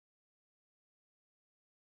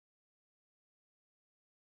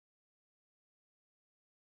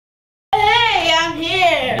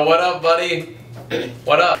What up, buddy?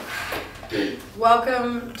 What up?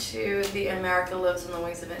 Welcome to the America Lives in the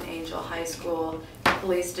Wings of an Angel High School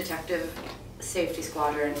Police Detective Safety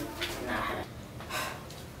Squadron.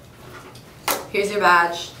 Here's your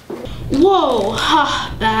badge. Whoa,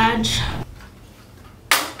 badge.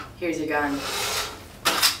 Here's your gun.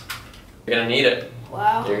 You're gonna need it.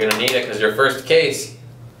 Wow. You're gonna need it because your first case.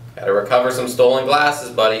 Gotta recover some stolen glasses,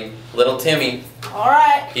 buddy. Little Timmy.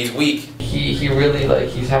 Alright. He's weak. He really,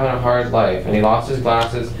 he's having a hard life and he lost his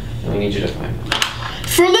glasses and we need you to find him.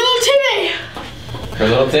 For little Timmy! For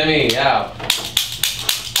little Timmy, yeah.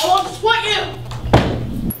 I want to sweat you!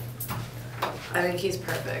 I think he's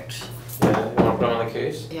perfect. Yeah, you wanna put him on the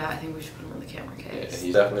case? Yeah, I think we should put him on the camera case. Yeah,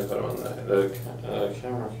 you definitely put him on the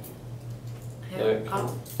camera. Yeah.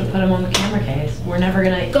 Oh. Put him on the camera case. We're never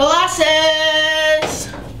gonna. Glasses!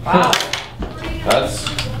 Wow.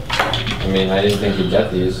 I mean, I didn't think you'd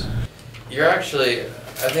get these. I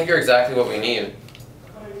think you're exactly what we need.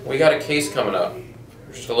 We got a case coming up.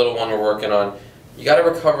 Just a little one we're working on. You gotta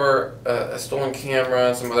recover a stolen camera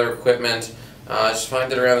and some other equipment. Just find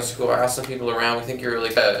it around the school, ask some people around. We think you're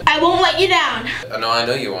really good. I won't let you down. No, I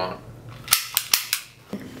know you won't.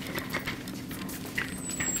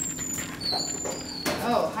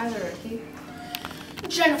 Oh, hi there, Ricky.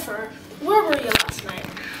 Jennifer, where were you last night?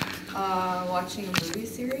 Watching a movie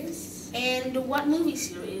series? And what movie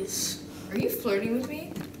series? Are you flirting with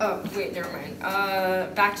me? Oh, wait, never mind.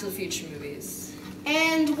 Back to the Future movies.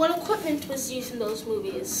 And what equipment was used in those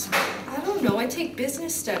movies? I don't know, I take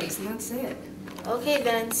business studies and that's it. Okay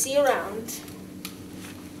then, see you around.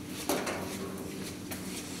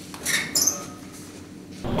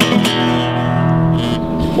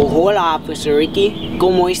 Oh, hola, Officer Ricky.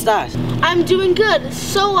 ¿Cómo estás? I'm doing good.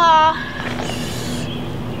 So,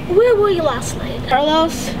 where were you last night,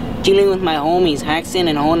 Carlos? Chilling with my homies, Haxton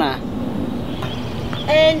and Hona.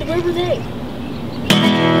 And where were they?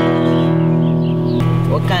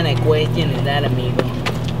 What kind of question is that, amigo?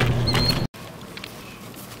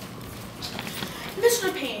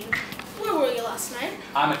 Mr. Payne, where were you last night?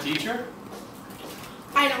 I'm a teacher.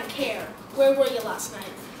 I don't care. Where were you last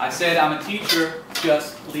night? I said I'm a teacher,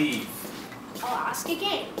 just leave. I'll ask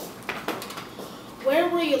again. Where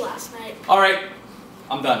were you last night? Alright,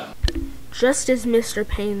 I'm done. Just as Mr.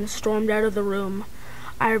 Payne stormed out of the room,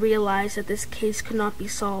 I realized that this case could not be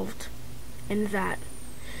solved. And that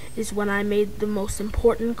is when I made the most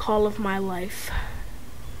important call of my life.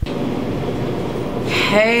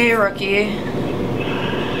 Hey, Rookie.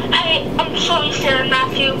 Hey, I'm sorry, Sarah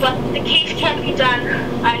Matthew, but the case can't be done.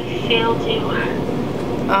 I failed you.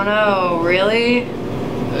 Oh no, really?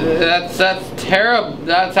 That's terrible.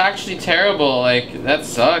 That's actually terrible. Like, that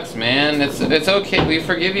sucks, man. It's okay. We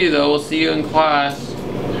forgive you though. We'll see you in class.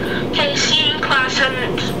 Okay, see you in class.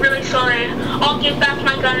 I'm just really sorry. I'll give back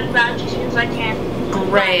my gun and badge as soon as I can.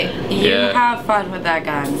 Great. You Yeah. have fun with that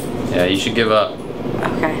gun. Yeah, you should give up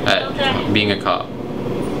Okay. at Okay. being a cop.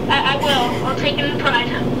 I will. I'll take it in pride.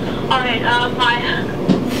 Alright, bye.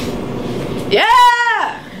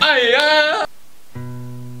 Yeah! Aye,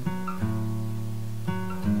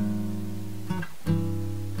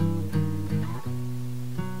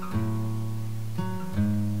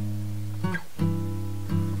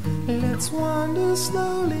 Let's wander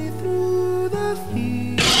slowly through the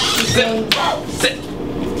fields. Sit.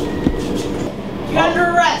 You're under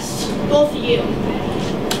arrest, both of you.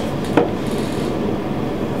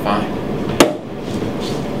 Fine.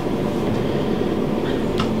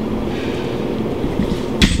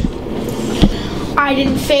 I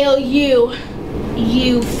didn't fail you.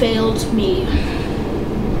 You failed me.